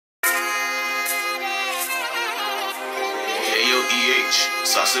bitch.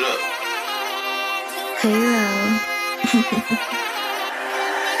 Sauce it up. Halo.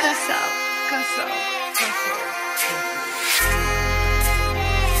 Cassou.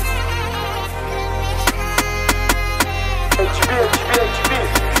 HB.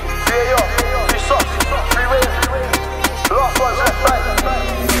 VAR, free sauce, free wave. Last one's left, right.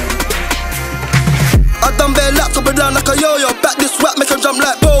 I done bare laps up and down like a yo-yo. Back this whack, make 'em jump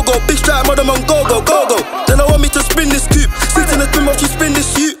like Bogo. Big strike, mother man, go. Then I want me to spin this coupe. Sit in the spin while she spin this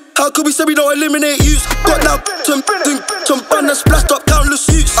suit. How could we say we don't eliminate youths? Got now some banners splashed up countless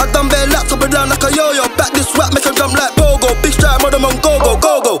suits. I done bare laps up and down like a yo-yo. Back this whack, make 'em jump like Bogo. Big strike, mother man, go.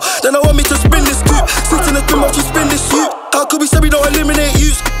 Then I want me to spin this coupe. Sit in the spin while she spin this suit. How could we say we don't eliminate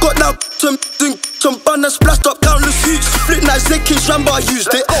youths? Got now some banners splashed up countless suits. Flip nights, they kids Rambo, I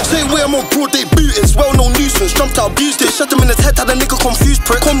used it. Same way I'm on broad, they bootings. Well-known nuisance, jumped out, abused it. Shut him in his head, had a nigga confused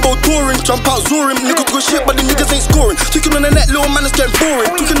prick. Combo touring, jump out, Zoring. Nigga good shit, but the niggas ain't scoring. Kicking on the net, little man is getting boring.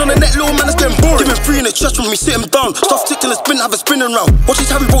 Kicking on the net, little man is getting boring. Give him free in the chest when we sit him down. Stuff tick till the spin, have a spinning round. Watch his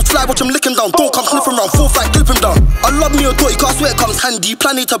Harry roll fly, watch him licking down. Don't come sniffing round, 4-5, clip him down. I love me a dirty, cause I swear it comes handy.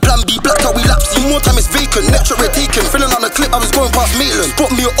 Plan A to plan B, blacked out, we lapse. See more time it's vacant, net shot we're taking. Filling on the clip, I was going past Maitland.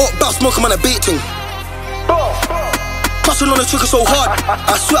 Spot me a up, bounce, smoke him on a baiting. Pushing on the trigger so hard,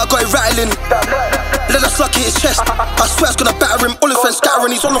 I swear I got it rattling. Let us luck hit his chest, I swear it's gonna batter him. All his friends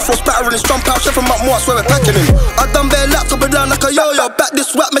scattering, he's on the floor spattering. His jump out, chef him up more, I swear we're packing him. I done bare laps up and down like a yo-yo. Back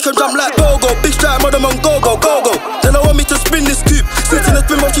this whack, make 'em jump like Bogo. Big strike, mother man, go. Then I want me to spin this coupe. Sit in the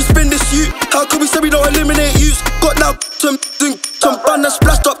spin while she spin this suit. How could we say we don't eliminate youths? Got now some banners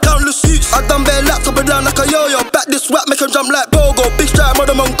splashed up countless suits. I done bare laps up and down like a yo-yo. Back this whack, make 'em jump like Bogo. Big strike,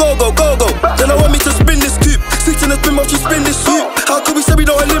 mother man, go. Then I want me to spin this coupe. Sit in the spin while she spin this suit. How could we say we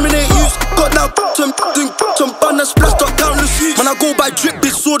don't eliminate youths? Got now some banners splashed up countless suits. When I go by drip,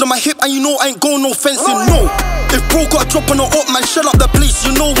 big sword on my hip, and you know I ain't going no fencing, no. If bro got a drop on the up, man, shell up the place,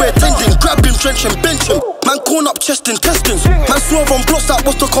 you know we're attending. Grab him, trench him, bench him. Man, corn up, chest intestines. Man, swerve on blocks, that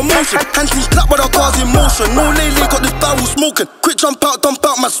what's the commotion? Hands in clap with our cars in motion. No lay, got this barrel smoking. Quick jump out, dump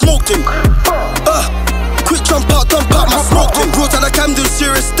out, man, smoked him. Quick jump out, man, smoked him. Brought out the Camden,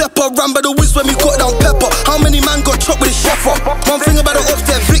 serious stepper. Ran by the whiz when we got down pepper. How many man got chopped with his shopper? One thing about the ops,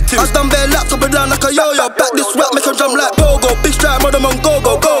 they're victims. I done bare laps up and down like a yo-yo. Back this whack, make 'em jump like Bogo. Big strike, mother man, go.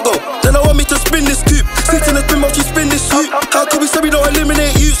 Then I want me to spin this coupe. Sit in the spin while she spin this suit. How could we say we don't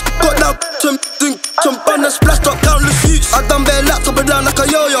eliminate youths? Got now some banners splashed up countless suits. I done bare laps up and down like a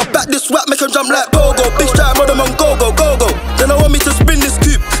yo-yo. Back this whack, make 'em jump like Bogo. Big strike,